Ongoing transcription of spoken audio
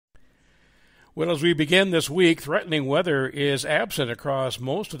Well, as we begin this week, threatening weather is absent across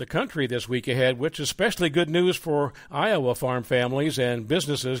most of the country this week ahead, which is especially good news for Iowa farm families and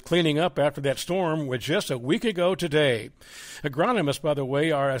businesses cleaning up after that storm was just a week ago today. Agronomists, by the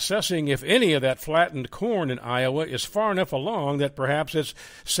way, are assessing if any of that flattened corn in Iowa is far enough along that perhaps it's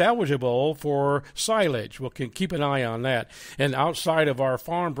salvageable for silage. We'll keep an eye on that. And outside of our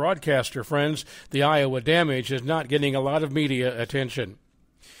farm broadcaster friends, the Iowa damage is not getting a lot of media attention.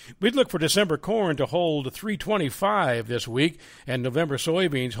 We'd look for December corn to hold 325 this week, and November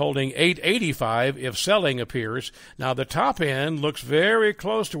soybeans holding 885 if selling appears. Now, the top end looks very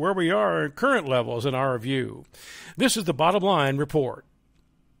close to where we are at current levels in our view. This is the Bottom Line Report.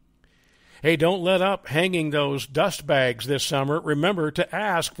 Hey, don't let up hanging those dust bags this summer. Remember to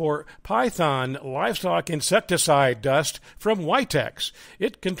ask for Python livestock insecticide dust from Whitex.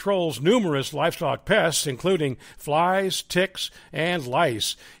 It controls numerous livestock pests, including flies, ticks, and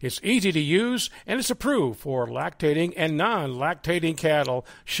lice. It's easy to use, and it's approved for lactating and non-lactating cattle,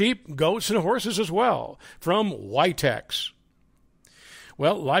 sheep, goats, and horses as well, from Whitex.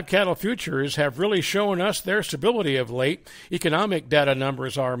 Well, live cattle futures have really shown us their stability of late. Economic data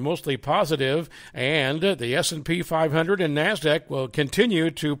numbers are mostly positive, and the S&P 500 and NASDAQ will continue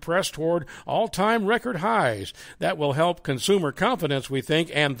to press toward all-time record highs. That will help consumer confidence, we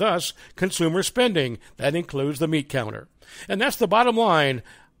think, and thus consumer spending. That includes the meat counter. And that's the bottom line.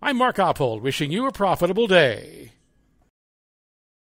 I'm Mark Oppold, wishing you a profitable day.